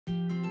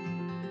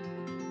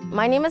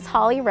My name is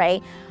Holly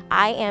Ray.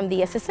 I am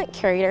the assistant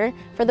curator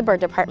for the bird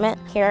department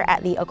here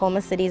at the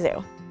Oklahoma City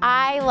Zoo.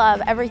 I love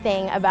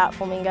everything about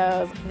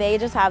flamingos. They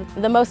just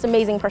have the most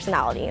amazing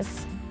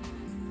personalities.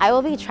 I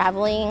will be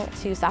traveling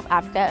to South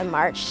Africa in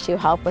March to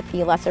help with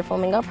the Lesser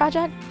Flamingo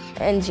Project.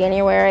 In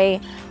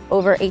January,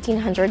 over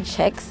 1,800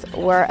 chicks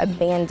were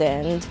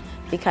abandoned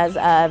because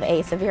of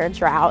a severe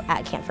drought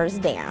at Canford's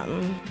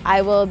Dam.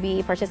 I will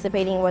be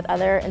participating with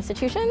other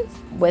institutions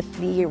with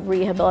the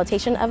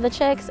rehabilitation of the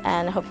chicks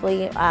and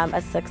hopefully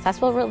a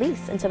successful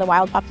release into the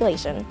wild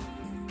population.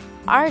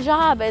 Our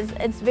job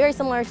it's very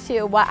similar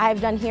to what I've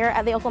done here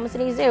at the Oklahoma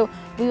City Zoo.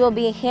 We will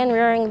be hand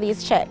rearing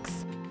these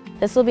chicks.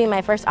 This will be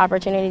my first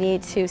opportunity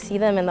to see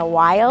them in the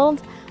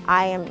wild.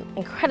 I am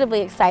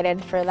incredibly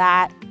excited for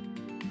that.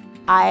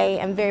 I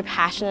am very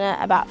passionate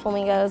about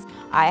flamingos.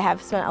 I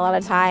have spent a lot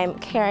of time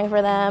caring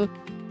for them.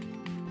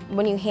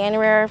 When you hand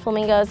rear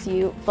flamingos,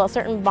 you feel a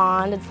certain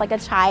bond. It's like a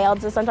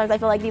child, so sometimes I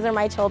feel like these are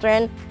my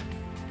children.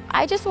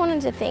 I just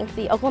wanted to thank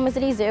the Oklahoma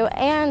City Zoo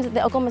and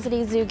the Oklahoma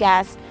City Zoo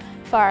guests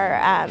for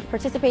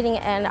participating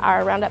in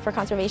our Roundup for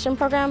Conservation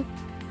program.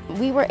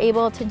 We were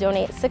able to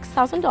donate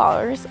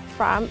 $6,000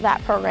 from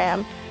that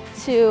program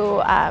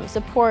to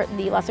support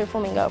the Lesser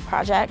Flamingo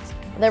Project.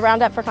 The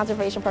Roundup for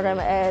Conservation program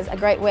is a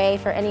great way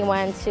for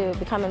anyone to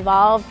become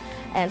involved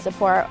and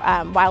support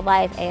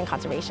wildlife and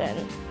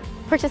conservation.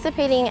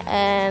 Participating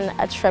in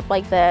a trip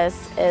like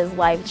this is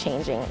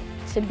life-changing.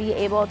 To be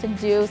able to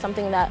do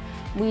something that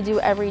we do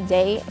every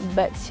day,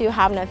 but to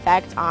have an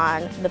effect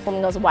on the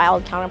flamingo's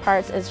wild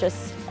counterparts is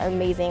just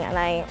amazing, and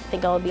I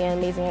think it'll be an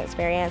amazing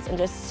experience. And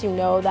just to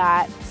know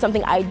that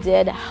something I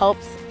did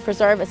helps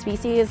preserve a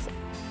species,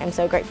 I'm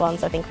so grateful and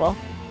so thankful.